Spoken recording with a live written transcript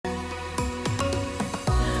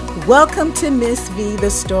Welcome to Miss V,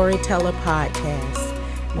 the Storyteller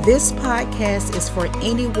Podcast. This podcast is for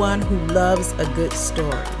anyone who loves a good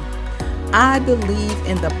story. I believe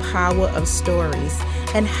in the power of stories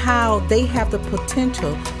and how they have the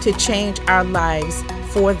potential to change our lives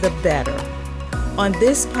for the better. On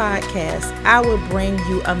this podcast, I will bring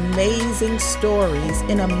you amazing stories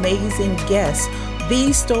and amazing guests.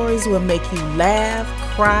 These stories will make you laugh,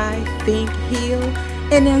 cry, think, heal,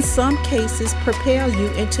 and in some cases, propel you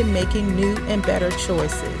into making new and better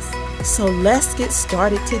choices. So let's get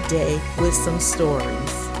started today with some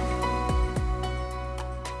stories.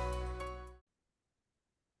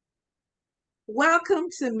 Welcome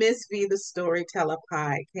to Miss V, the Storyteller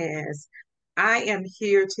Podcast. I am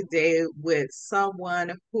here today with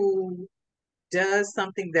someone who does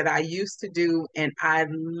something that I used to do, and I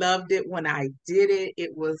loved it when I did it.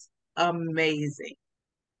 It was amazing.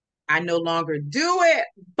 I no longer do it,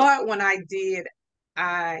 but when I did,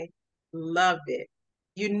 I loved it.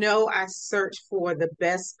 You know, I search for the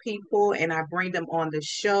best people and I bring them on the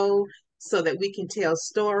show so that we can tell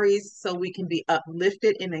stories, so we can be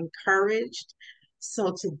uplifted and encouraged.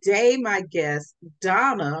 So today, my guest,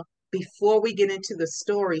 Donna, before we get into the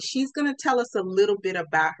story, she's going to tell us a little bit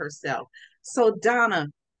about herself. So, Donna,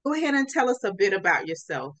 go ahead and tell us a bit about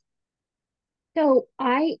yourself.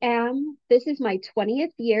 This is my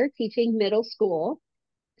 20th year teaching middle school.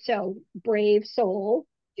 So brave soul.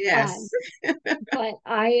 Yes. Um, but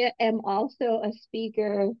I am also a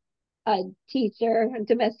speaker, a teacher, a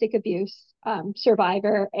domestic abuse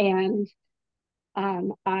survivor. And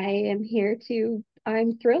I'm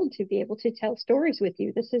thrilled to be able to tell stories with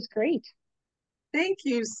you. This is great. Thank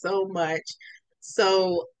you so much.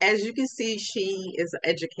 So, as you can see, she is an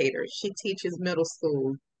educator. She teaches middle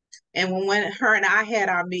school. And when her and I had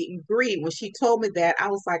our meet and greet, when she told me that, I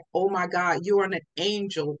was like, oh my God, you are an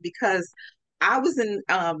angel. Because I was in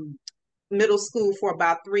middle school for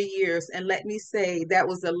about 3 years. And let me say, that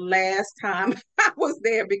was the last time I was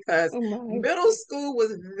there because Oh my. middle school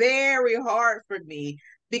was very hard for me.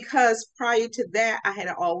 Because prior to that, I had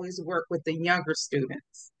always worked with the younger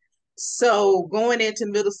students. So going into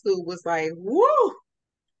middle school was like, woo.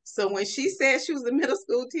 So when she said she was a middle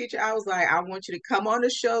school teacher, I was like, I want you to come on the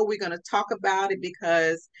show. We're going to talk about it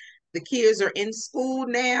because the kids are in school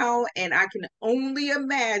now, and I can only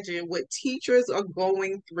imagine what teachers are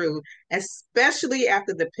going through, especially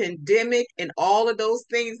after the pandemic and all of those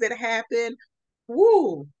things that happened.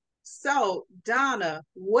 Woo. So, Donna,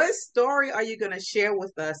 what story are you going to share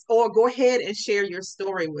with us? Or go ahead and share your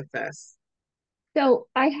story with us. So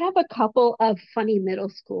I have a couple of funny middle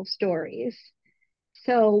school stories.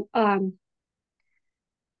 So,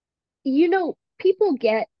 people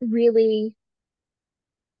get really,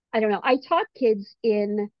 I don't know. I taught kids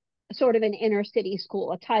in sort of an inner city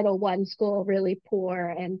school, a Title I school, really poor,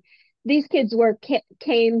 and these kids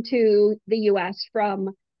came to the U.S. from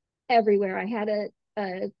everywhere. I had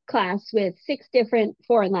a class with 6 different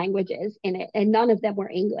foreign languages in it, and none of them were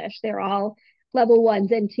English. They're all level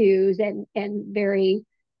ones and twos, and very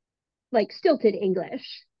like stilted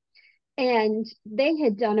English. And they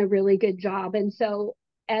had done a really good job. And so,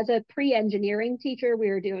 as a pre-engineering teacher, we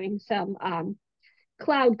were doing some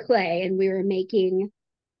cloud clay, and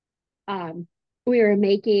um, we were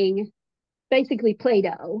making basically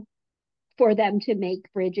Play-Doh for them to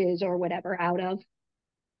make bridges or whatever out of.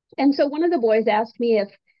 And so one of the boys asked me if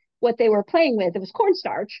what they were playing with, it was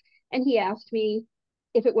cornstarch, and he asked me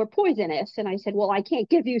if it were poisonous. And I said, well, I can't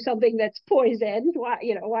give you something that's poisoned.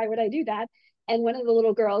 Why would I do that? And one of the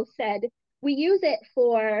little girls said, we use it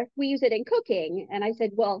in cooking. And I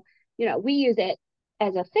said, well, we use it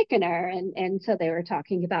as a thickener. And so they were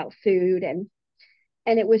talking about food, and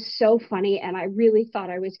it was so funny. And I really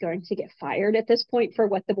thought I was going to get fired at this point for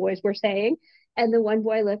what the boys were saying. And the one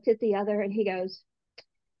boy looked at the other and he goes,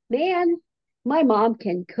 man, my mom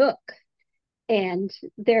can cook. And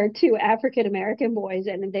they're 2 African American boys,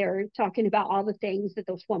 and they're talking about all the things that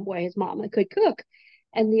this one boy, his mama, could cook.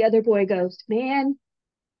 And the other boy goes, man,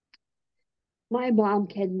 my mom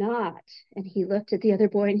cannot. And he looked at the other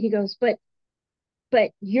boy and he goes, but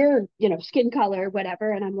you're, skin color,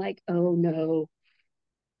 whatever. And I'm like, oh no.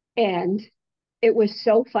 And it was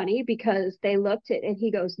so funny because they looked at, and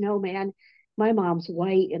he goes, no, man, my mom's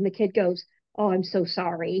white. And the kid goes, oh, I'm so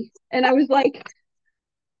sorry. And I was like,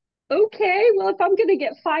 okay, well, if I'm going to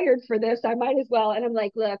get fired for this, I might as well. And I'm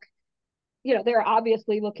like, look, they're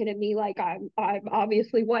obviously looking at me like I'm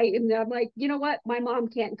obviously white. And I'm like, you know what? My mom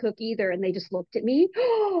can't cook either. And they just looked at me.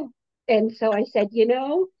 And so I said,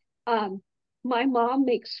 um, my mom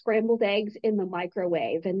makes scrambled eggs in the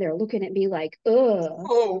microwave. And they're looking at me like, ugh.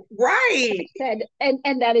 Oh, right. Said,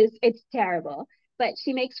 and that is, it's terrible. but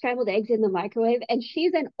she makes scrambled eggs in the microwave. And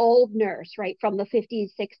she's an old nurse, right, from the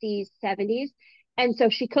 50s, 60s, 70s. And so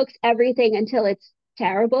she cooks everything until it's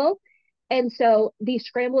terrible. And so these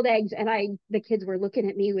scrambled eggs, and the kids were looking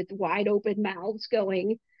at me with wide open mouths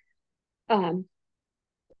going, um,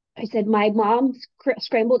 I said, my mom's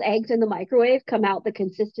scrambled eggs in the microwave come out the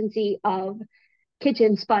consistency of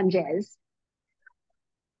kitchen sponges.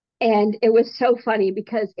 And it was so funny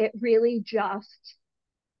because it really just,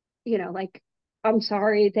 like, I'm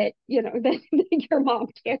sorry that, that your mom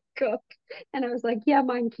can't cook. And I was like, yeah,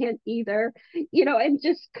 mine can't either, and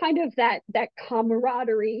just kind of that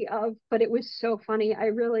camaraderie of, but it was so funny. I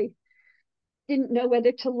really didn't know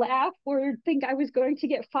whether to laugh or think I was going to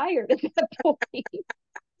get fired at that point.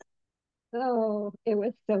 Oh, it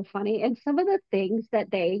was so funny. And some of the things that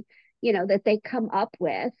they come up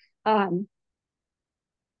with. Um,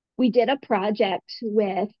 we did a project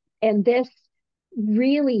with, and this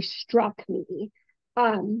really struck me.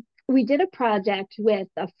 We did a project with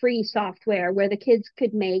a free software where the kids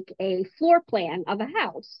could make a floor plan of a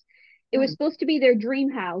house. It was Hmm. supposed to be their dream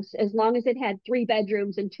house as long as it had 3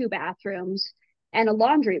 bedrooms and 2 bathrooms and a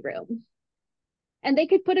laundry room. And they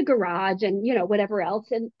could put a garage and whatever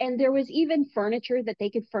else, and there was even furniture that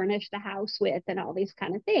they could furnish the house with and all these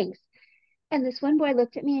kind of things. And this one boy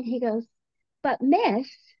looked at me and he goes, "But miss,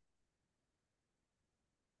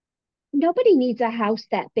 nobody needs a house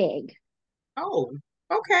that big." Oh,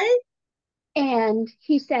 okay. And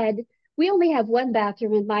he said, "We only have 1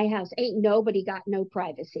 bathroom in my house. Ain't nobody got no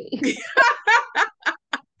privacy."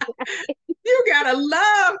 You gotta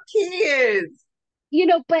love kids.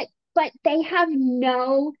 But they have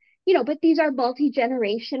no, but these are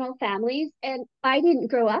multi-generational families, and I didn't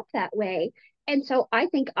grow up that way. And so I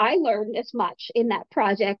think I learned as much in that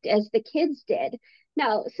project as the kids did.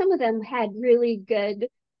 Now, some of them had really good,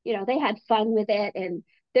 they had fun with it, and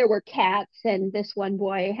there were cats, and this one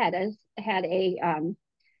boy had a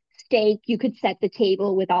steak. You could set the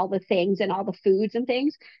table with all the things and all the foods and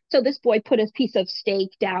things. So this boy put a piece of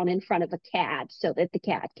steak down in front of a cat so that the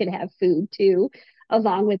cat could have food too,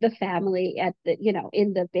 along with the family at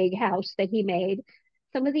in the big house that he made.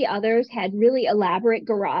 Some of the others had really elaborate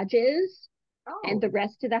garages, and the Oh,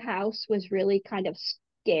 rest of the house was really kind of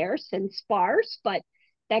scarce and sparse, but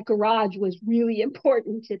that garage was really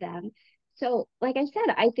important to them. So, like I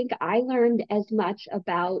said, I think I learned as much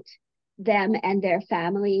about them and their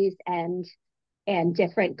families and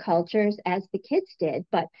different cultures as the kids did,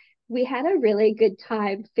 but we had a really good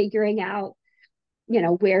time figuring out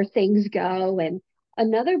where things go. And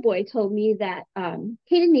another boy told me that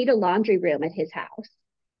he didn't need a laundry room at his house.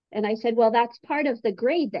 And I said, well, that's part of the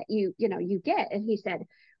grade that you get. And he said,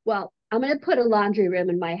 well, I'm going to put a laundry room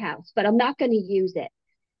in my house, but I'm not going to use it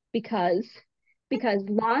because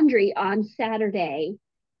laundry on Saturday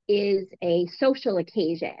is a social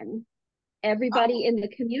occasion. Everybody oh, in the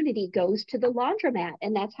community goes to the laundromat,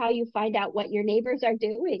 and that's how you find out what your neighbors are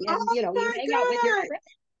doing, and oh you my hang out with your God. friends.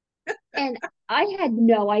 And I had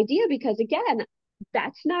no idea because, again,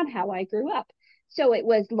 that's not how I grew up. So it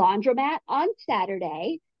was laundromat on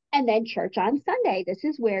Saturday and then church on Sunday. This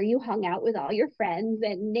is where you hung out with all your friends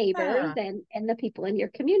and neighbors Huh. and the people in your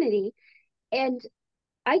community. And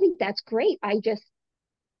I think that's great. I just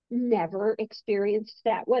never experienced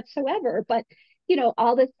that whatsoever. But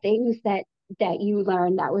all the things that you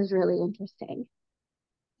learn, that was really interesting.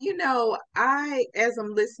 As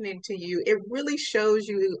I'm listening to you, it really shows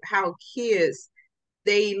you how kids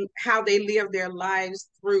how they live their lives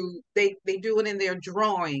through they do it in their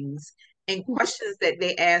drawings and questions that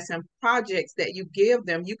they ask and projects that you give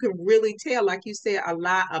them. You can really tell, like you said, a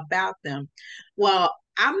lot about them. Well,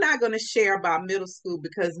 I'm not going to share about middle school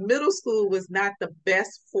because middle school was not the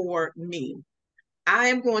best for me. I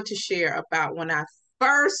am going to share about when I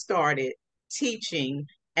first started teaching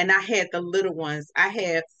and I had the little ones. I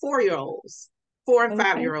had 4 year olds, 4 and 5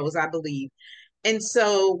 Okay. year olds, I believe. And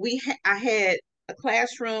so I had a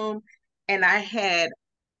classroom and I had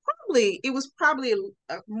it was probably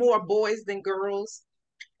more boys than girls.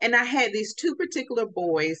 And I had these two particular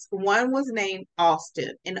boys. One was named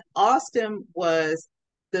Austin, and Austin was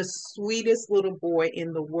the sweetest little boy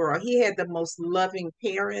in the world. He had the most loving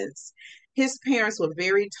parents. His parents were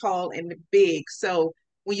very tall and big. So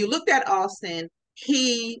when you looked at Austin,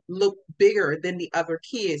 he looked bigger than the other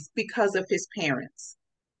kids because of his parents.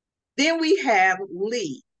 Then we have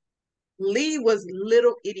Lee. Lee was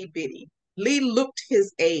little itty bitty. Lee looked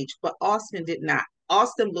his age, but Austin did not.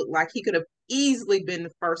 Austin looked like he could have easily been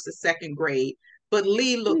the first or second grade, but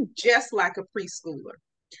Lee looked Hmm. just like a preschooler.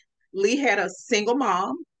 Lee had a single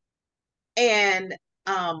mom, and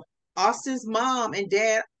um, Austin's mom and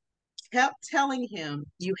dad. kept telling him,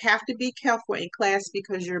 you have to be careful in class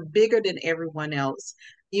because you're bigger than everyone else.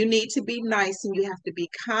 You need to be nice and you have to be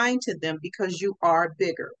kind to them because you are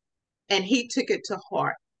bigger. And he took it to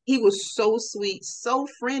heart. He was so sweet, so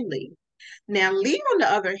friendly. Now, Lee, on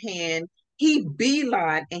the other hand, he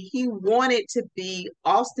beeline and he wanted to be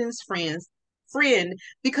Austin's friend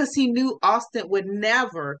because he knew Austin would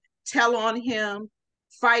never tell on him,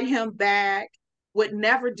 fight him back, would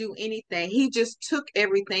never do anything. He just took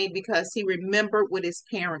everything because he remembered what his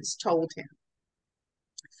parents told him.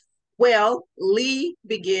 Well, Lee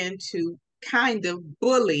began to kind of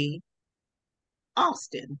bully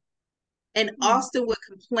Austin. And Mm. Austin would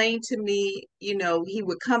complain to me, he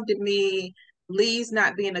would come to me, Lee's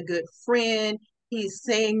not being a good friend. He's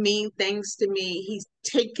saying mean things to me.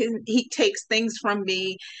 He takes things from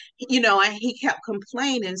me, and he kept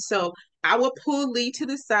complaining. So I would pull Lee to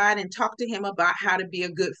the side and talk to him about how to be a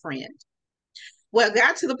good friend. Well, it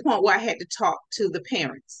got to the point where I had to talk to the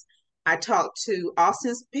parents. I talked to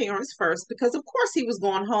Austin's parents first because, of course, he was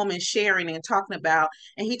going home and sharing and talking about,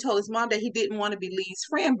 and he told his mom that he didn't want to be Lee's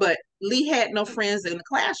friend, but Lee had no friends in the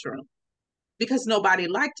classroom because nobody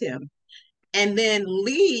liked him. And then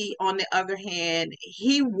Lee, on the other hand,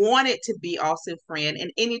 he wanted to be Austin's friend.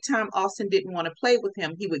 And anytime Austin didn't want to play with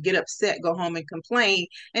him, he would get upset, go home and complain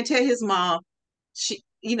and tell his mom,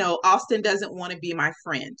 Austin doesn't want to be my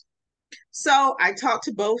friend. So I talked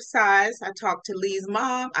to both sides. I talked to Lee's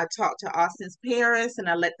mom. I talked to Austin's parents, and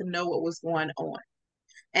I let them know what was going on.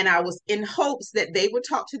 And I was in hopes that they would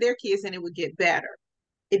talk to their kids and it would get better.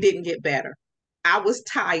 It didn't get better. I was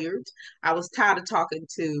tired. I was tired of talking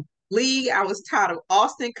to Lee. I was tired of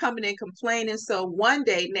Austin coming and complaining. So one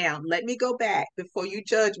day, now let me go back before you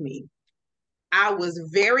judge me. I was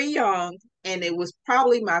very young and it was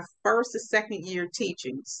probably my first or second year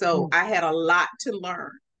teaching. So Mm. I had a lot to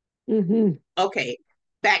learn. Mm-hmm. Okay,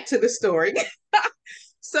 back to the story.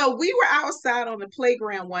 So we were outside on the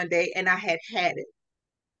playground one day and I had it.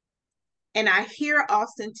 And I hear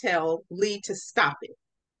Austin tell Lee to stop it.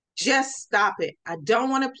 Just stop it. I don't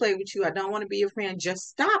want to play with you. I don't want to be your friend. Just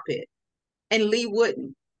stop it. And Lee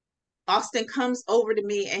wouldn't. Austin comes over to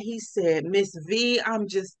me and he said, Miss V,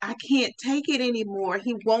 I can't take it anymore.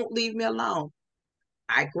 He won't leave me alone.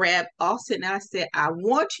 I grabbed Austin and I said, I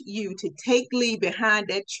want you to take Lee behind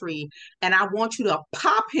that tree and I want you to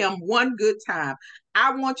pop him one good time.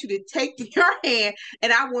 I want you to take your hand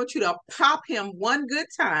and I want you to pop him one good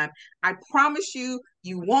time. I promise you,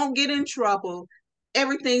 you won't get in trouble.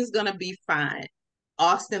 Everything's going to be fine.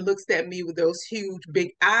 Austin looks at me with those huge big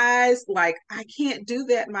eyes like, I can't do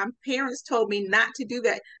that. My parents told me not to do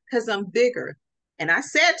that because I'm bigger. And I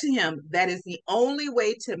said to him, that is the only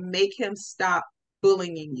way to make him stop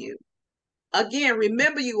bullying you. Again,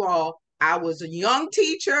 remember you all, I was a young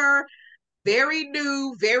teacher, very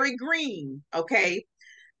new, very green. Okay.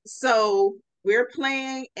 So we're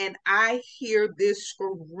playing and I hear this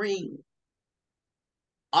scream.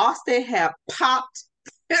 Austin had popped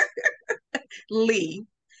Lee.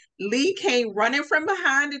 Lee came running from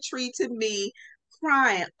behind the tree to me,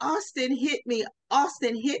 crying, Austin hit me.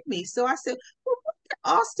 Austin hit me. So I said, well, what did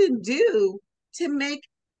Austin do to make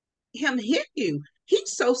him hit you?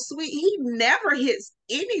 He's so sweet. He never hits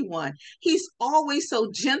anyone. He's always so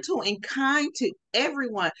gentle and kind to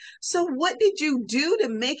everyone. So what did you do to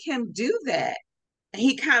make him do that? And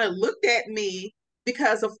he kind of looked at me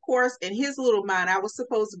because, of course, in his little mind, I was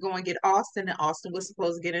supposed to go and get Austin, and Austin was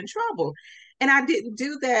supposed to get in trouble. And I didn't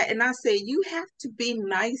do that. And I said, you have to be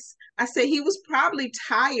nice. I said, he was probably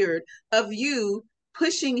tired of you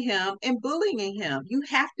pushing him and bullying him. You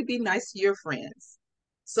have to be nice to your friends.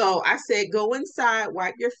 So I said, go inside,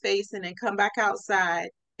 wipe your face, and then come back outside,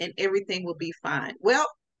 and everything will be fine. Well,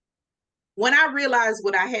 when I realized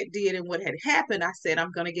what I had did and what had happened, I said,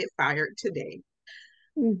 I'm going to get fired today.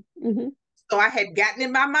 Mm-hmm. So I had gotten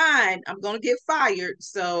in my mind, I'm going to get fired.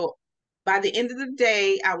 So by the end of the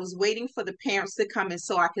day, I was waiting for the parents to come in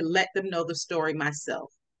so I could let them know the story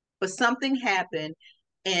myself. But something happened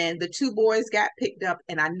and the two boys got picked up,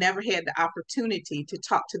 and I never had the opportunity to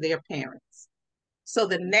talk to their parents. So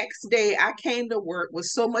the next day I came to work with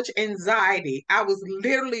so much anxiety. I was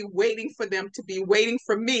literally waiting for them to be waiting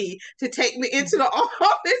for me to take me into the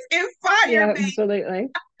office and fire Yeah, me. absolutely.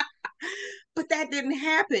 But that didn't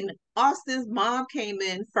happen. Austin's mom came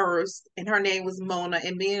in first, and her name was Mona,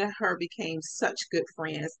 and me and her became such good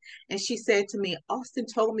friends. And she said to me, Austin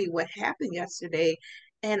told me what happened yesterday.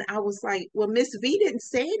 And I was like, well, Miss V didn't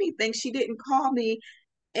say anything. She didn't call me.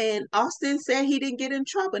 And Austin said he didn't get in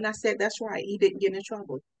trouble. And I said, that's right. He didn't get in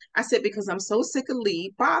trouble. I said, because I'm so sick of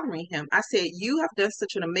Lee bothering him. I said, you have done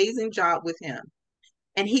such an amazing job with him.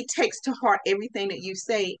 and he takes to heart everything that you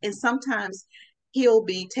say. And sometimes he'll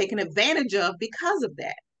be taken advantage of because of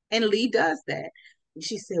that. And Lee does that. And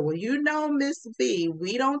she said, well, you know, Miss V,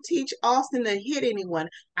 we don't teach Austin to hit anyone.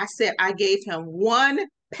 I said, I gave him one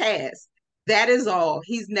pass. That is all.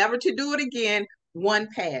 He's never to do it again. One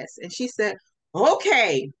pass. And she said,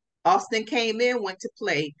 okay. Austin came in, went to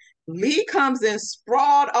play. Lee comes in,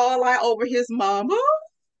 sprawled all out over his mama.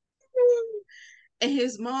 And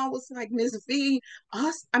his mom was like, Miss V,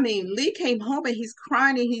 Lee came home and he's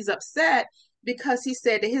crying and he's upset because he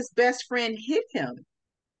said that his best friend hit him.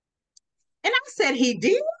 And I said, he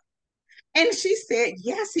did? And she said,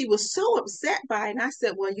 yes, he was so upset by it. And I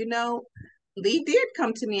said, well, you know, Lee did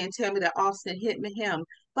come to me and tell me that Austin hit him.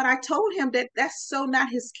 But I told him that that's so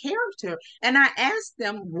not his character. And I asked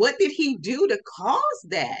them, what did he do to cause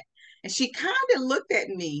that? And she kind of looked at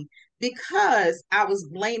me because I was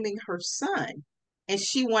blaming her son. And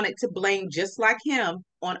she wanted to blame just like him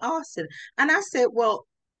on Austin. And I said, well,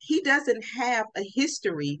 he doesn't have a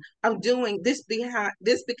history of doing this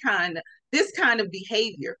kind of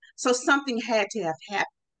behavior. So something had to have happened.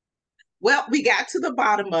 Well, we got to the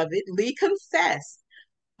bottom of it. Lee confessed.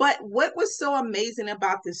 But what was so amazing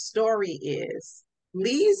about this story is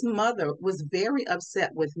Lee's mother was very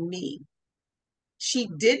upset with me. She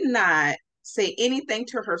did not say anything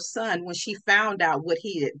to her son when she found out what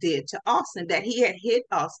he did to Austin, that he had hit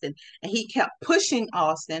Austin, and he kept pushing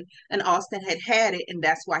Austin, and Austin had it, and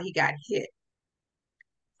that's why he got hit.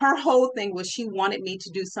 Her whole thing was she wanted me to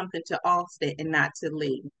do something to Austin and not to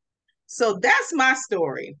Lee. So that's my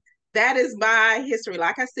story. That is my history.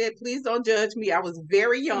 Like I said, please don't judge me. I was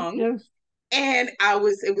very young, and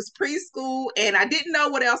it was preschool, and I didn't know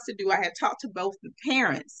what else to do. I had talked to both the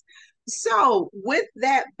parents. So with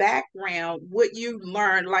that background, what you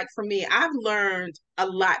learned, like for me, I've learned a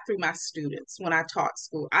lot through my students when I taught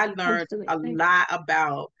school. I learned a lot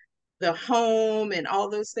about the home and all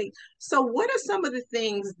those things. So what are some of the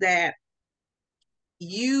things that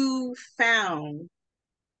you found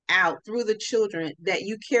out through the children that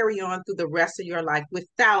you carry on through the rest of your life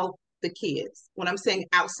without the kids? When I'm saying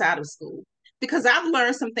outside of school, because I've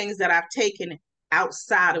learned some things that I've taken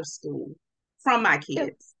outside of school from my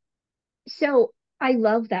kids. So I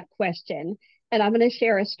love that question. And I'm going to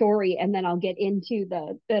share a story and then I'll get into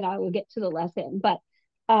I will get to the lesson. But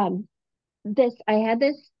I had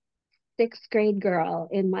this 6th grade girl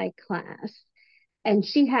in my class, and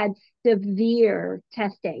she had severe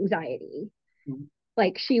test anxiety. Mm-hmm.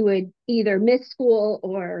 Like she would either miss school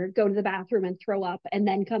or go to the bathroom and throw up and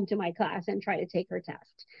then come to my class and try to take her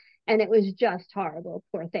test. And it was just horrible,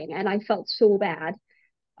 poor thing. And I felt so bad.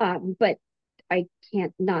 But I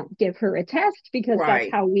can't not give her a test because right.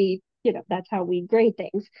 That's how we grade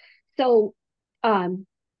things. So I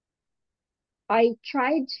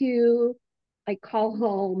tried to call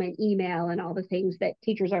home and email and all the things that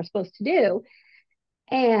teachers are supposed to do.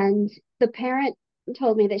 And the parent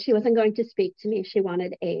told me that she wasn't going to speak to me. She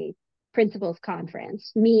wanted a principal's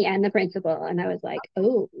conference, me and the principal. And I was like,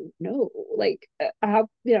 oh no, what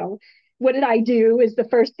did I do is the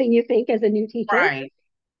first thing you think as a new teacher. Right.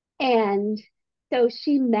 And so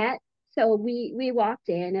she met. So we walked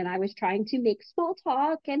in and I was trying to make small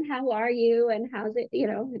talk and how are you and how's it,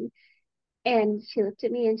 and she looked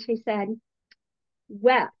at me and she said,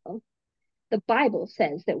 well, the Bible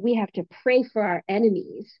says that we have to pray for our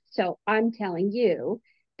enemies. So I'm telling you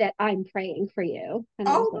that I'm praying for you. And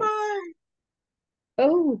I was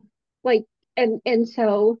and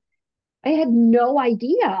so I had no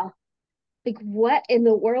idea, what in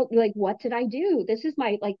the world, what did I do? This is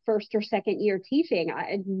my first or second year teaching. I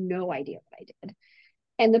had no idea what I did.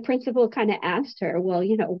 And the principal kind of asked her, well,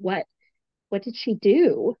 what did she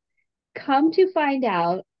do? Come to find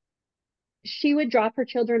out, she would drop her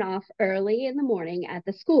children off early in the morning at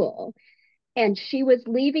the school. And she was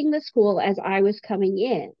leaving the school as I was coming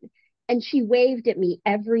in. And she waved at me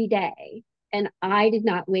every day. And I did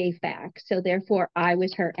not wave back. So therefore, I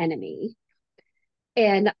was her enemy.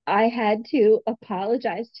 And I had to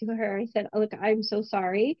apologize to her. I said, look, I'm so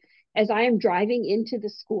sorry. As I am driving into the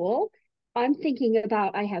school, I'm thinking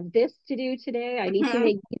about, I have this to do today. I need to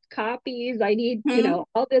make these copies. I need,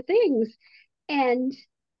 all the things. And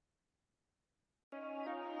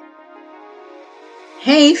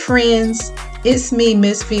hey friends, it's me,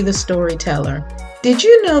 Miss V the Storyteller. Did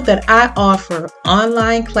you know that I offer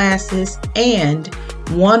online classes and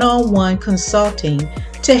one-on-one consulting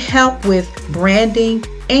to help with branding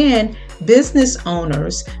and business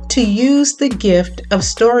owners to use the gift of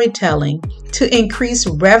storytelling to increase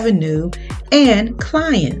revenue and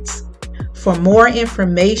clients? For more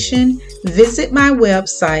information, visit my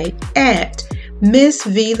website at Miss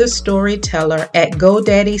V the Storyteller at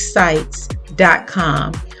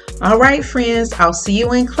GoDaddySites.com. All right, friends, I'll see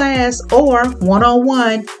you in class or one on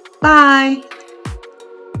one. Bye.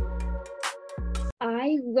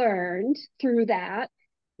 I learned through that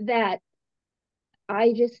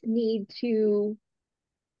I just need to,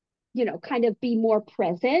 kind of be more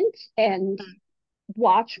present and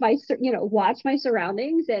watch my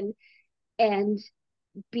surroundings and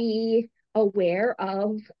be aware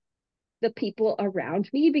of the people around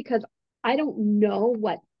me because I don't know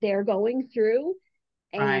what they're going through.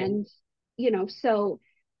 Right. And, so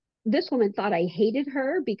this woman thought I hated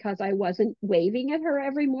her because I wasn't waving at her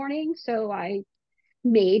every morning. So I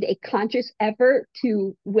made a conscious effort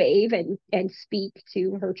to wave and speak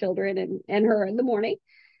to her children and her in the morning.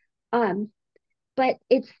 Um, but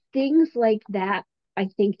it's things like that I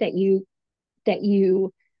think that you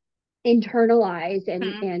internalize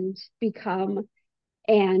and become.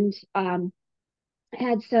 And I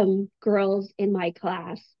had some girls in my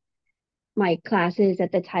classes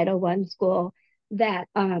at the Title I school that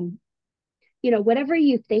whatever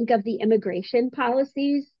you think of the immigration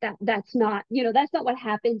policies, that's not what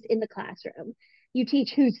happens in the classroom. You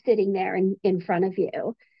teach who's sitting there in front of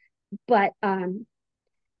you. But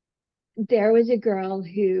there was a girl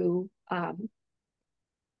who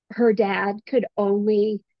her dad could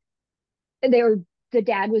only they were the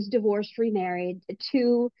dad was divorced, remarried.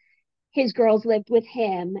 Two his girls lived with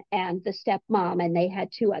him and the stepmom, and they had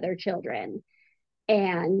two other children.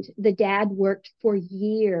 And the dad worked for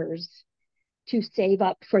years to save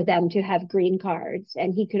up for them to have green cards,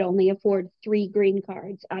 and he could only afford three green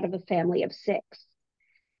cards out of a family of six.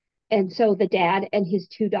 And so the dad and his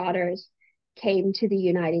two daughters came to the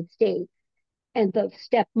United States, and the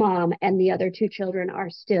stepmom and the other two children are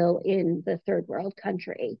still in the third world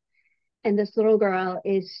country. And this little girl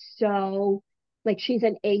is so, like, she's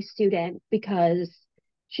an A student because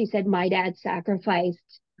she said my dad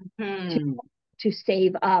sacrificed to Hmm. to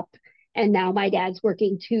save up, and now my dad's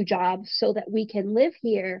working two jobs so that we can live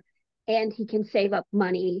here, and he can save up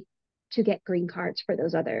money to get green cards for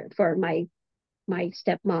my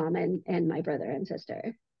stepmom and my brother and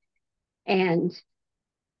sister. And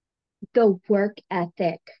the work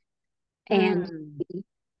ethic and Hmm.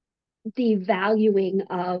 the valuing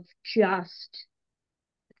of just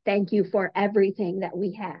thank you for everything that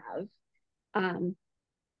we have, um,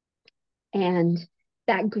 and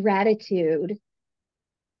that gratitude.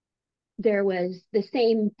 There was the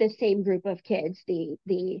same group of kids,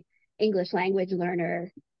 the English language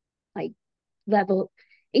learner, like level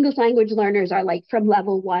English language learners are like from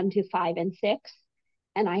level 1 to 5 and 6,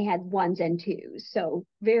 and I had ones and twos, so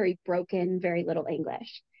very broken, very little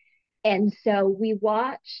English. And so we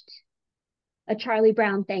watched a Charlie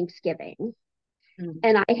Brown Thanksgiving, Hmm.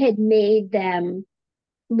 and I had made them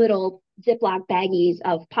little Ziploc baggies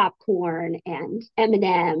of popcorn and M&Ms and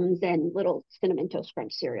M's and little cinnamon toast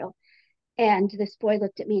crunch cereal. And this boy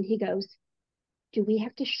looked at me and he goes, "Do we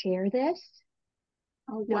have to share this?"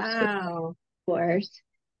 Oh, No, sir, wow. yours.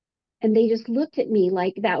 And they just looked at me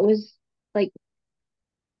like that was like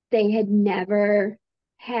they had never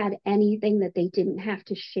had anything that they didn't have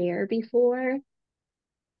to share before.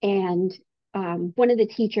 And one of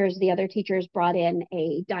the other teachers brought in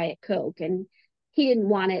a Diet Coke, and he didn't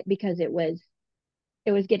want it because it was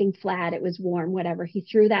getting flat, it was warm, whatever. He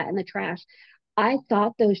threw that in the trash. I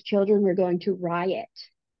thought those children were going to riot.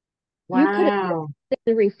 You could have put Wow. it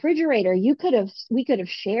in the refrigerator. We could have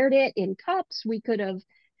shared it in cups. We could have,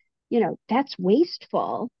 that's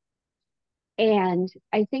wasteful. And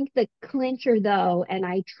I think the clincher though, and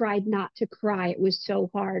I tried not to cry, it was so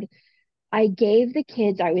hard. I gave the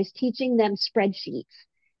kids, I was teaching them spreadsheets.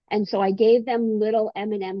 And so I gave them little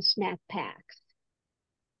M&M snack packs.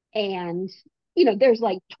 And there's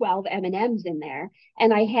like 12 M&Ms in there,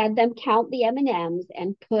 and I had them count the M&Ms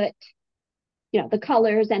and put, the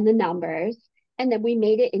colors and the numbers, and then we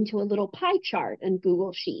made it into a little pie chart in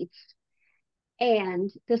Google Sheets. And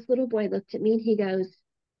this little boy looked at me and he goes,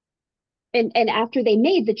 and after they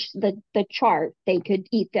made the chart, they could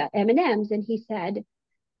eat the M&Ms, and he said,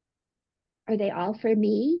 "Are they all for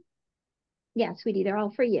me?" "Yes, sweetie, they're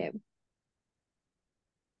all for you."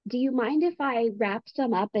 "Do you mind if I wrap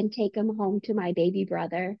some up and take them home to my baby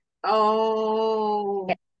brother?" Oh,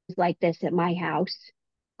 It's like this at my house.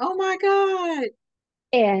 oh my God.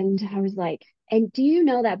 And I was like, and do you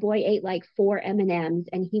know that boy ate like four M&Ms,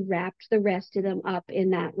 and he wrapped the rest of them up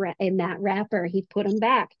in that wrapper. He put them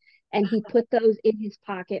back, and he put those in his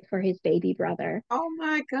pocket for his baby brother. Oh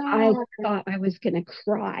my I God. thought I was going to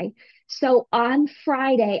cry. So on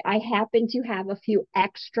Friday, I happened to have a few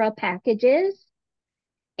extra packages,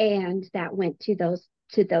 and that went to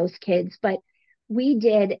those kids. But we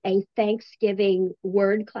did a Thanksgiving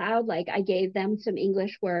word cloud. Like I gave them some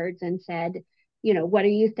English words and said, what are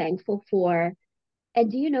you thankful for?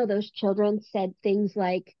 And do you know those children said things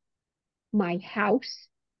like my house,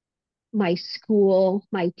 my school,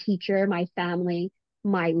 my teacher, my family,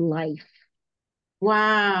 my life.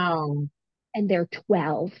 Wow. And they're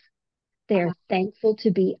 12. They're thankful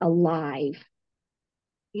to be alive.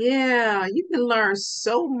 Yeah, you can learn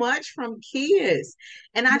so much from kids.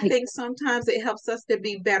 And I Like, think sometimes it helps us to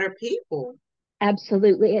be better people.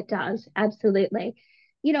 absolutely, it does. Absolutely.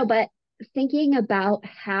 But thinking about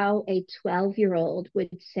how a 12-year-old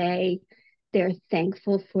would say they're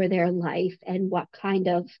thankful for their life and what kind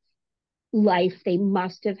of life they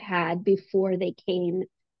must have had before they came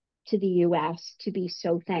to the US to be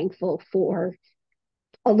so thankful for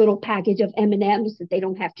a little package of M&Ms that they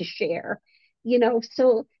don't have to share.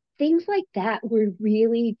 So things like that were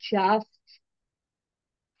really just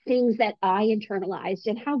things that I internalized.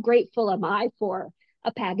 And how grateful am I for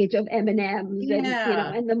a package of M&Ms and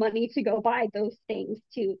Yeah. and the money to go buy those things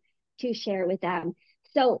to share with them.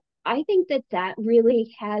 So I think that that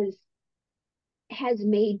really has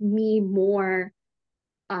made me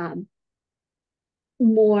um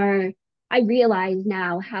more I realize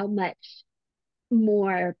now how much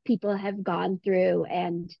more people have gone through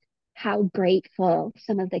and how grateful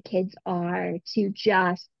some of the kids are to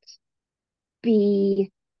just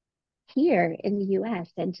be here in the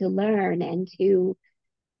US and to learn and to,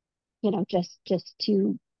 just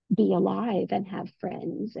to be alive and have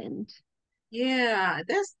friends and Yeah,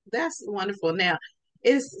 that's wonderful. Now,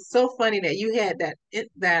 it's so funny that you had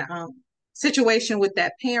that situation with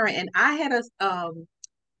that parent, and I had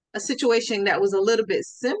a situation that was a little bit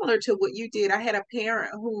similar to what you did. I had a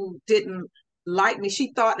parent who didn't like me.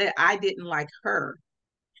 She thought that I didn't like her.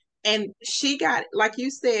 And she got, like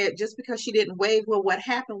you said, just because she didn't wave. Well, what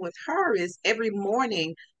happened with her is every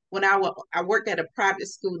morning when I worked at a private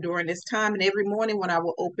school during this time, and every morning when I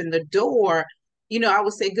would open the door, I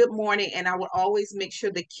would say good morning, and I would always make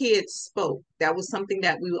sure the kids spoke. That was something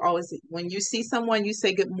that we would always, when you see someone, you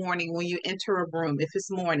say good morning when you enter a room, if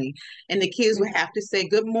it's morning, and the kids would right. have to say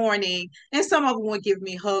good morning, and some of them would give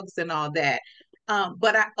me hugs and all that.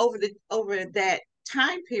 But over that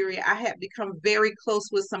time period, I had become very close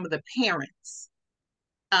with some of the parents.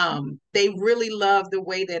 They really loved the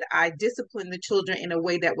way that I disciplined the children in a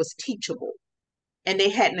way that was teachable. And they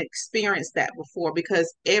hadn't experienced that before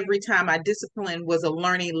because every time I disciplined was a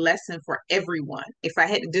learning lesson for everyone. If I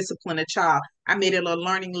had to discipline a child, I made it a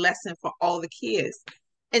learning lesson for all the kids.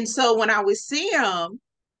 And so when I would see them,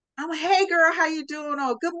 I'm like, hey girl, how you doing?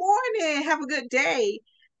 Oh, good morning. Have a good day.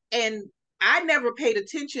 And I never paid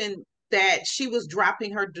attention that she was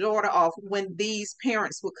dropping her daughter off when these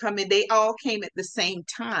parents would come in. They all came at the same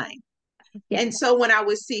time. And Yes. so when I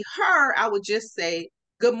would see her, I would just say,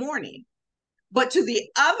 good morning. But to the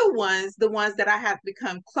other ones, the ones that I have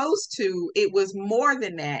become close to, it was more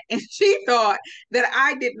than that. And she thought that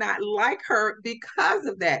I did not like her because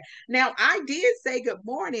of that. Now, I did say good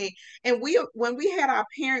morning. And when we had our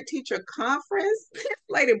parent teacher conference, this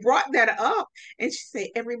lady brought that up. And she said,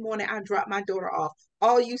 every morning I drop my daughter off.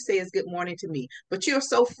 All you say is good morning to me. But you're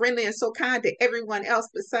so friendly and so kind to everyone else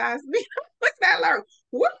besides me. What's that, Larry?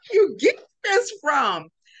 Where do you get this from?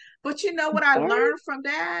 But you know what I Right. learned from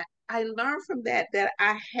that? I learned from that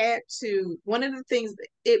I had to, one of the things that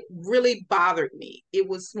it really bothered me. It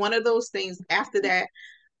was one of those things after that.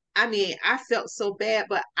 I mean, I felt so bad,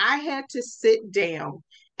 but I had to sit down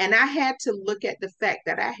and I had to look at the fact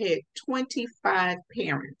that I had 25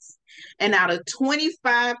 parents. And out of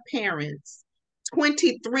 25 parents,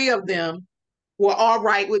 23 of them were all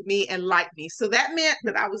right with me and liked me. So that meant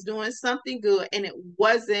that I was doing something good and it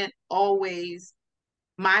wasn't always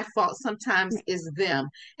my fault, sometimes Right. is them.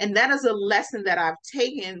 And that is a lesson that I've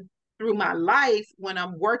taken through my life when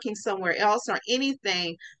I'm working somewhere else or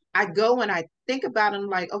anything. I go and I think about them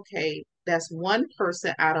like, okay, that's one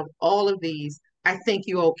person out of all of these. I think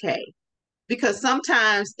you're okay. Because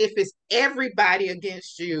sometimes if it's everybody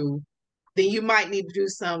against you, then you might need to do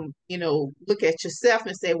some, look at yourself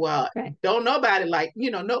and say, well, Right. don't nobody like,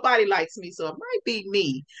 nobody likes me, so it might be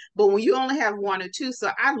me. But when you only have one or two,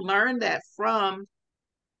 so I learned that from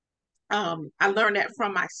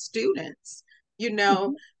my students, you know.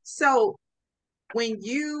 Mhm. So when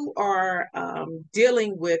you are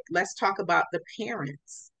dealing with, let's talk about the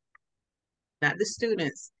parents, not the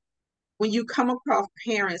students. When you come across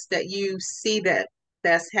parents that you see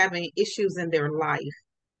that's having issues in their life,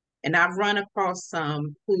 and I've run across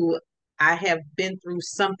some who I have been through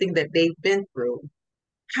something that they've been through.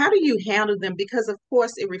 How do you handle them? Because of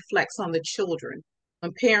course it reflects on the children.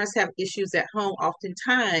 When parents have issues at home,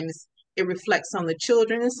 oftentimes It reflects on the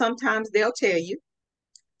children, and sometimes they'll tell you.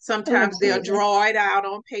 Oh, Sometimes they'll absolutely. draw it out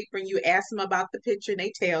on paper and you ask them about the picture and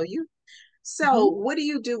they tell you. So, Hmm. what do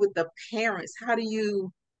you do with the parents? How do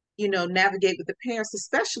you navigate with the parents,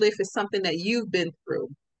 especially if it's something that you've been through?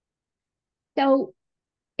 So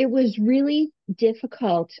it was really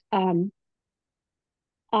difficult.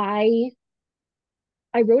 I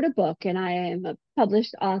I wrote a book and I am a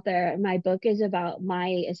published author. My book is about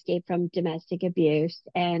my escape from domestic abuse.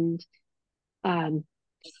 And um,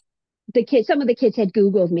 some of the kids had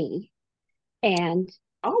Googled me and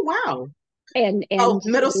Oh, wow. Oh, and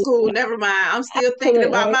middle so school, never mind. I'm still thinking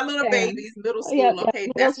about absolutely, my little yeah, babies, middle yep, school. yep, Okay,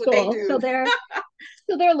 middle that's what they school. do.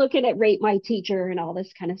 So they're looking at rate my teacher and all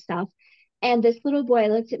this kind of stuff. And this little boy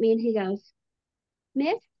looks at me and he goes,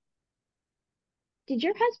 Miss, did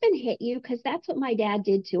your husband hit you? Because that's what my dad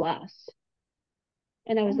did to us.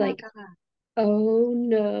 And I Oh was my like, God. oh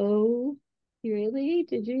no, really?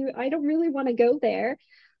 Did you? I don't really want to go there.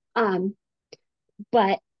 Um,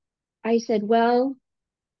 but I said, well,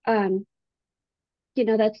 um,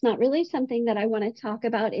 that's not really something that I want to talk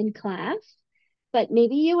about in class, but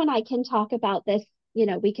maybe you and I can talk about this,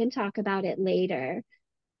 we can talk about it later.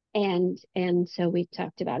 And so we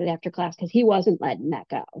talked about it after class because he wasn't letting that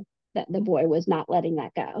go. That the boy was not letting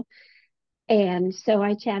that go. And so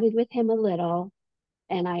I chatted with him a little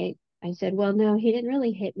and I said, well, no, he didn't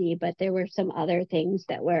really hit me, but there were some other things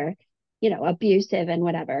that were, abusive and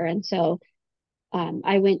whatever. And so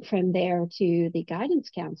I went from there to the guidance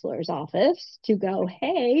counselor's office to go,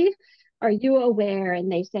 hey, are you aware?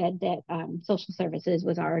 And they said that social services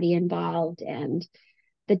was already involved and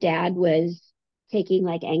the dad was taking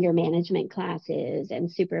like anger management classes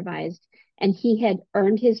and supervised, and he had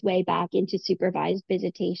earned his way back into supervised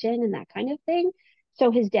visitation and that kind of thing.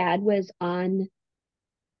 So his dad was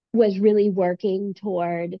really working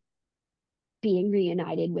toward being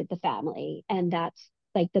reunited with the family. And that's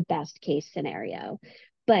like the best case scenario.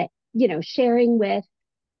 But, sharing with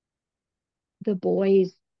the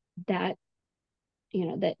boys that,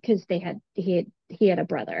 that because he had a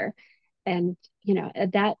brother and,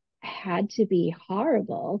 that had to be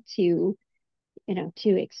horrible to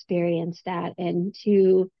experience that and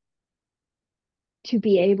to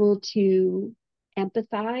be able to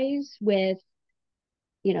empathize with,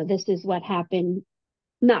 this is what happened,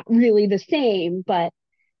 not really the same, but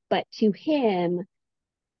to him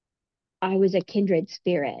I was a kindred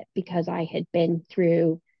spirit because I had been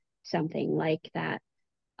through something like that.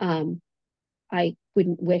 Um, I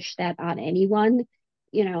wouldn't wish that on anyone,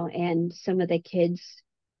 and some of the kids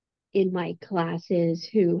in my classes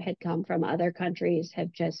who had come from other countries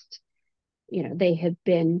have just, they have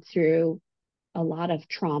been through a lot of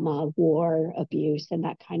trauma, war, abuse, and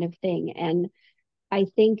that kind of thing. And I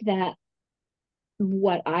think that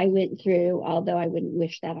what I went through, although I wouldn't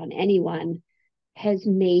wish that on anyone, has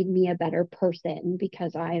made me a better person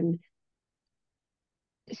because I'm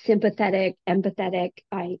sympathetic, empathetic.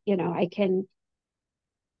 I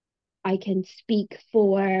can speak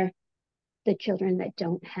for the children that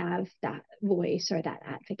don't have that voice or that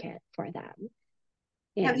advocate for them.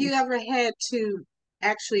 Have you And ever had to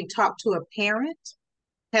actually talk to a parent?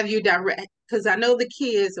 Have you direct, because I know the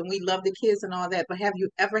kids and we love the kids and all that, but have you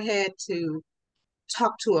ever had to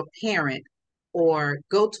talk to a parent or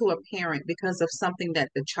go to a parent because of something that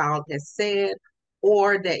the child has said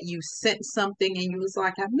or that you sent something and you was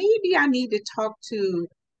like, maybe I need to talk to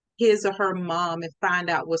his or her mom and find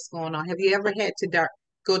out what's going on. Have you ever had to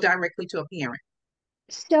go directly to a parent?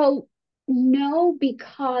 so, no,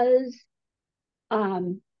 because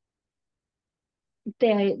um,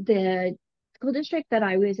 the school district that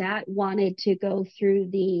I was at wanted to go through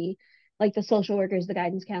the social workers, the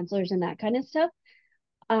guidance counselors, and that kind of stuff.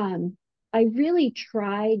 Um, I really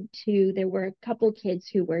tried to. There were a couple kids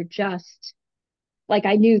who were just like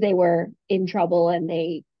I knew they were in trouble and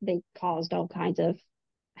they caused all kinds of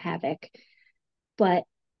havoc. But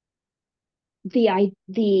the I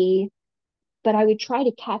the but I would try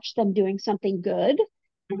to catch them doing something good,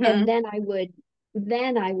 and Hmm. then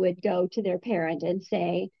I would go to their parent and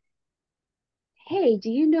say, hey, do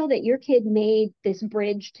you know that your kid made this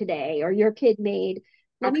bridge today? Or your kid made,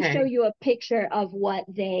 let me show Okay. you a picture of what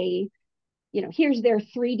here's their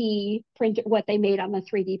 3D printer, what they made on the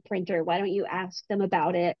 3D printer. Why don't you ask them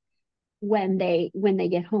about it when they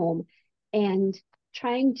get home? And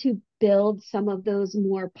trying to build some of those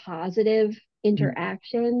more positive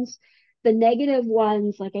interactions. The negative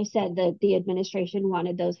ones, like I said, the administration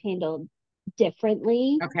wanted those handled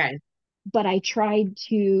differently, Okay. but I tried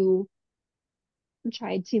to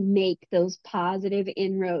make those positive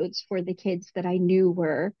inroads for the kids that I knew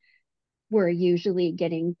were were usually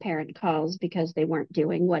getting parent calls because they weren't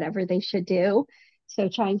doing whatever they should do. So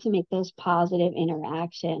trying to make those positive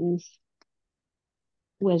interactions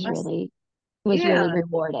was That's, really yeah,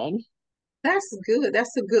 rewarding. that's good.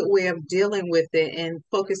 That's a good way of dealing with it and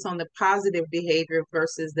focus on the positive behavior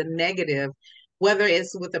versus the negative, whether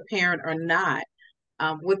it's with a parent or not,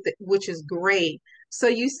 which is great. So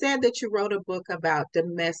you said that you wrote a book about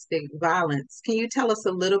domestic violence. Can you tell us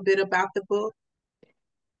a little bit about the book?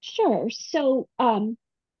 Sure. So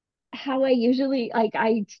how I usually like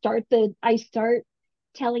I start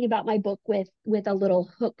telling about my book with a little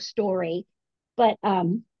hook story. But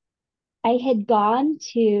I had gone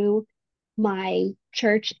to my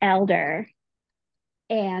church elder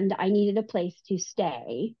and I needed a place to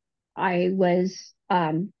stay. I was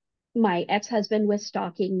my ex-husband was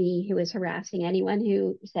stalking me, who was harassing anyone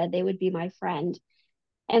who said they would be my friend,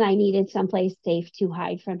 and I needed someplace safe to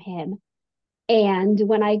hide from him. And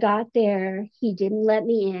when I got there, he didn't let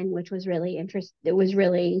me in, which was really interesting. It was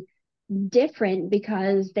really different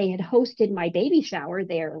because they had hosted my baby shower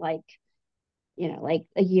there like, like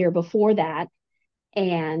a year before that.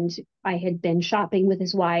 And I had been shopping with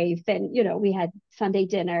his wife and, we had Sunday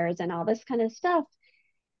dinners and all this kind of stuff.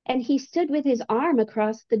 And he stood with his arm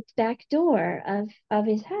across the back door of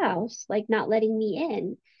his house, like not letting me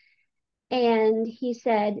in. And he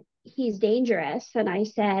said, he's dangerous. And I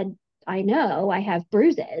said, I know, I have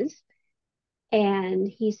bruises. And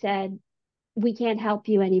he said, we can't help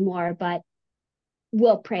you anymore, but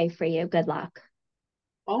we'll pray for you. Good luck.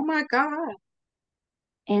 Oh my God.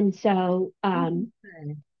 And so,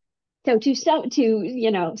 Okay. so I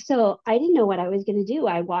didn't know what I was going to do.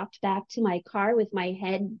 I walked back to my car with my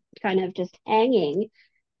head kind of just hanging,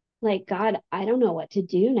 like, God, I don't know what to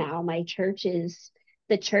do now.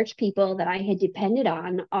 The church people that I had depended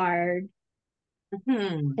on are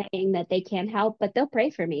Hmm. saying that they can't help, but they'll pray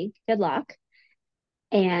for me. Good luck.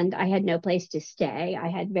 And I had no place to stay. I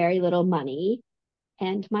had very little money.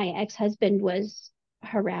 And my ex-husband was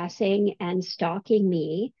harassing and stalking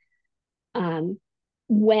me. Um,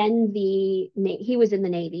 when he was in the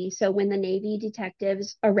Navy, so when the Navy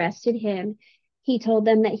detectives arrested him, he told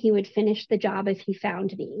them that he would finish the job if he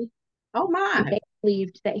found me. Oh And my. they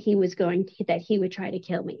believed that that he would try to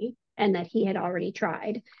kill me and that he had already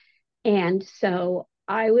tried. And so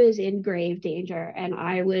I was in grave danger and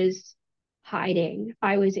I was hiding.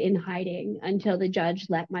 I was in hiding until the judge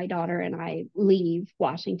let my daughter and I leave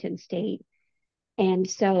Washington State. And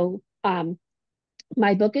so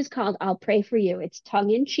my book is called I'll Pray for You. It's tongue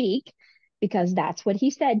in cheek because that's what he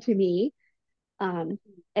said to me. Um,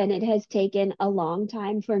 and it has taken a long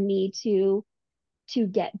time for me to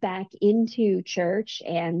get back into church,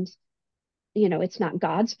 and it's not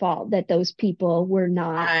God's fault that those people Right. were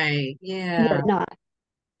Yeah. not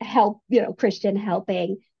Christian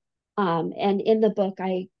helping. And in the book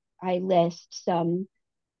I list some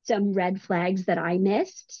red flags that I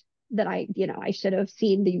missed, that I should have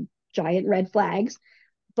seen the giant red flags.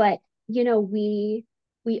 But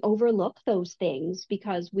we overlook those things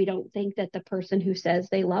because we don't think that the person who says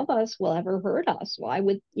they love us will ever hurt us. Why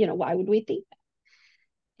would we think that?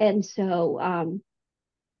 And so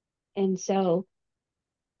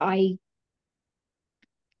I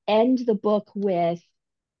end the book with,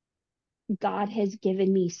 God has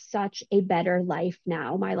given me such a better life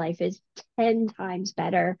now. My life is 10 times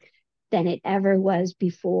better than it ever was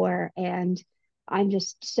before. And I'm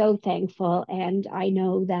just so thankful. And I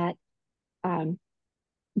know that um,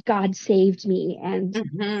 God saved me. And,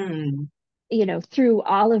 Hmm. through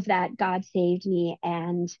all of that, God saved me.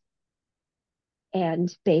 And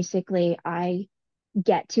basically, I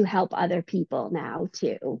get to help other people now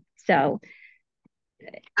too. So,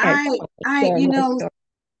 and I, share you my know, story.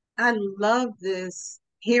 I love this,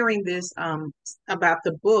 hearing this about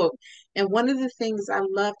the book. And one of the things I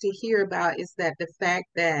love to hear about is that the fact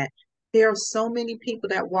that there are so many people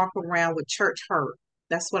that walk around with church hurt.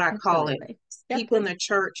 That's what I call it. Absolutely. Yep. People in the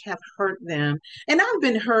church have hurt them. And I've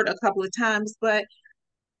been hurt a couple of times, but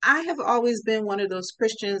I have always been one of those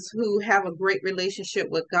Christians who have a great relationship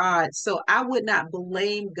with God. So I would not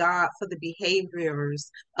blame God for the behaviors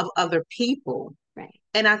of other people. Right.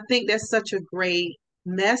 And I think that's such a great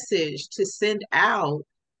message to send out,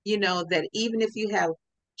 that even if you have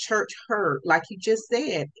church hurt, like you just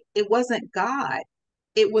said, it wasn't God.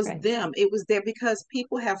 It was Right. them. It was there because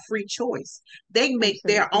people have free choice. They make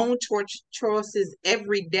their Absolutely. own choices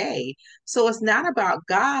every day. So it's not about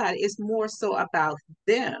God, it's more so about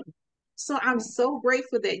them. So I'm Right. so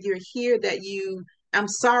grateful that you're here, I'm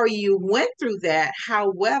sorry you went through that.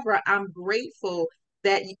 However, I'm grateful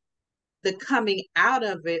that the coming out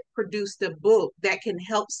of it produced a book that can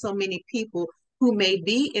help so many people who may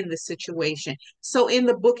be in the situation. So in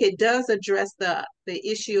the book, it does address the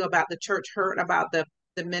issue about the church hurt about the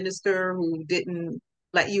minister who didn't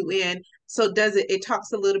let you in. So does it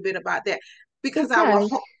talks a little bit about that because It I will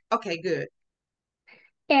does. okay, good.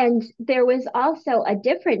 And there was also a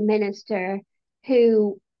different minister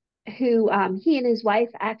who he and his wife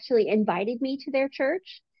actually invited me to their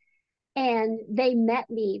church, and they met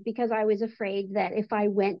me because I was afraid that if I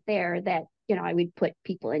went there that, I would put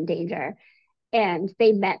people in danger. And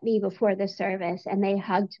they met me before the service and they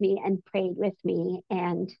hugged me and prayed with me,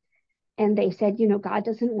 and they said, God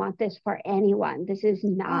doesn't want this for anyone. Oh, This is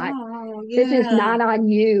yeah. not on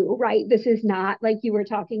you, right? This is not like you were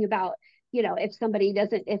talking about,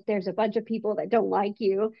 if there's a bunch of people that don't like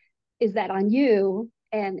you, is that on you?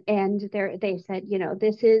 And they said,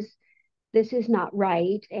 this is not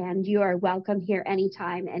right, and you are welcome here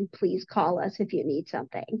anytime, and please call us if you need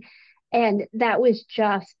something. And that was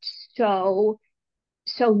just so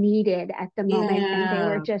so needed at the moment, and they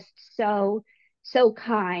were Yeah. just so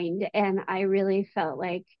kind, and I really felt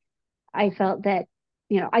like I felt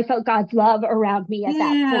God's love around me at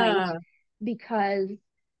that point, Yeah. because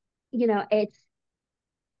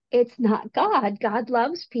it's not God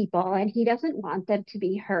loves people and he doesn't want them to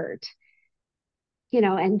be hurt,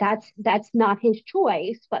 and that's not his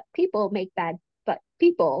choice, but people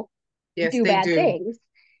Yes, do they bad do. things.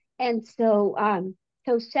 And so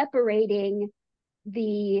separating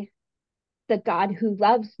the the God who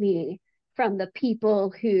loves me from the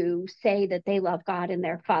people who say that they love God and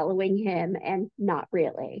they're following him and not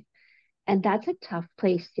really. And that's a tough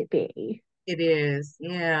place to be. It is.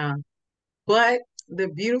 Yeah. But the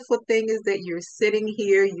beautiful thing is that you're sitting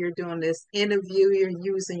here, you're doing this interview, you're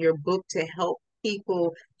using your book to help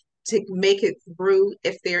people to make it through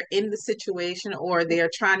if they're in the situation or they're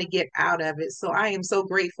trying to get out of it. So I am so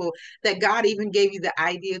grateful that God even gave you the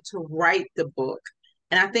idea to write the book.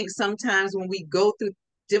 And I think sometimes when we go through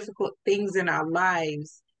difficult things in our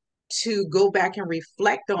lives, to go back and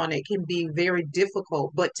reflect on it can be very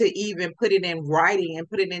difficult, but to even put it in writing and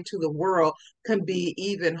put it into the world can be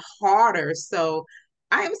even harder. So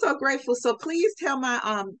I am so grateful. So please tell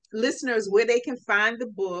my listeners where they can find the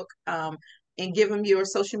book, and give them your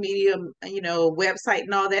social media, website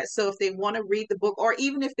and all that. So if they want to read the book, or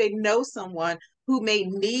even if they know someone who may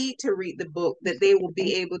need to read the book, that they will be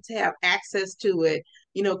Absolutely. able to have access to it.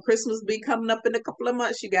 Christmas will be coming up in a couple of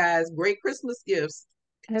months, you guys. Great Christmas gifts.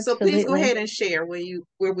 So please go Absolutely. ahead and share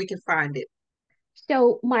where we can find it.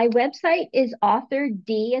 So my website is author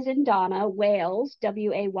D as in Donna Wales,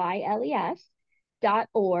 WAYLES.org.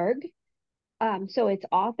 So it's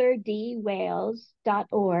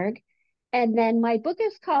authordwales.org. And then my book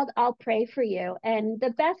is called I'll Pray for You. And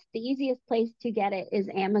the easiest place to get it is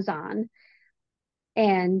Amazon.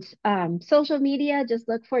 And social media, just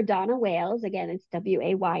look for Donna Wales. Again, it's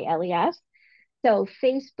WAYLES. So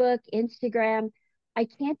Facebook, Instagram. I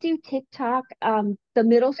can't do TikTok. The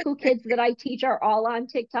middle school kids that I teach are all on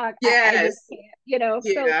TikTok. I just Yes. can't,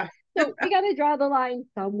 Yeah. so we got to draw the line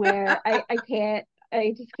somewhere. I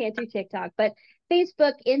just can't do TikTok, but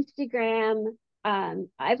Facebook, Instagram,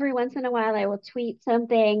 every once in a while I will tweet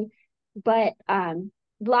something, but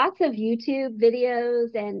lots of YouTube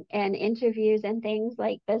videos and interviews and things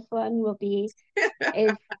like this one will be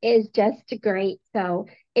is just great. So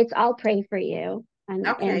it's I'll pray for you. And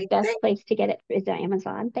Okay. best place to get it is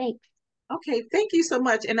Amazon. Thanks. Okay, thank you so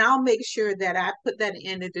much. And I'll make sure that I put that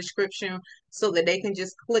in the description so that they can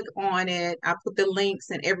just click on it. I put the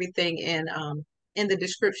links and everything in the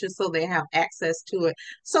description so they have access to it.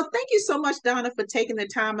 So thank you so much, Donna, for taking the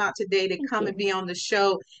time out today to Thank come and you. be on the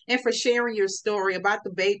show and for sharing your story about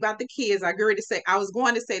about the kids. I was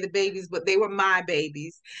going to say the babies, but they were my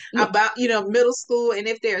babies. Yeah, About, middle school. And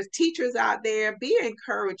if there's teachers out there, be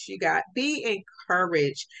encouraged, you guys. Be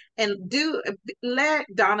encouraged and let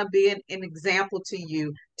Donna be an example to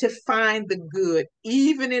you to find the good,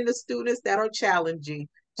 even in the students that are challenging.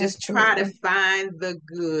 Just try to absolutely. find the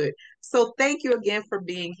good. So thank you again for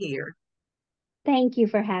being here. Thank you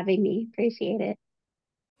for having me. Appreciate it.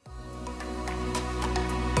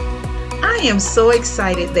 I am so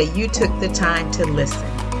excited that you took the time to listen.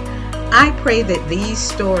 I pray that these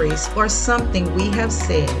stories or something we have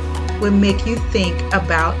said will make you think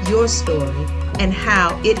about your story and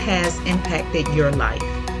how it has impacted your life.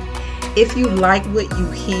 If you like what you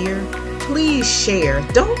hear, please share.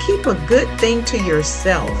 Don't keep a good thing to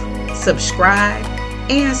yourself. Subscribe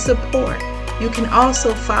and support. You can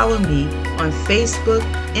also follow me on Facebook,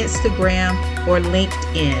 Instagram, or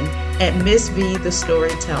LinkedIn at Miss V the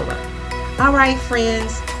Storyteller. All right,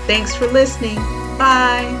 friends, thanks for listening.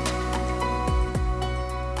 Bye.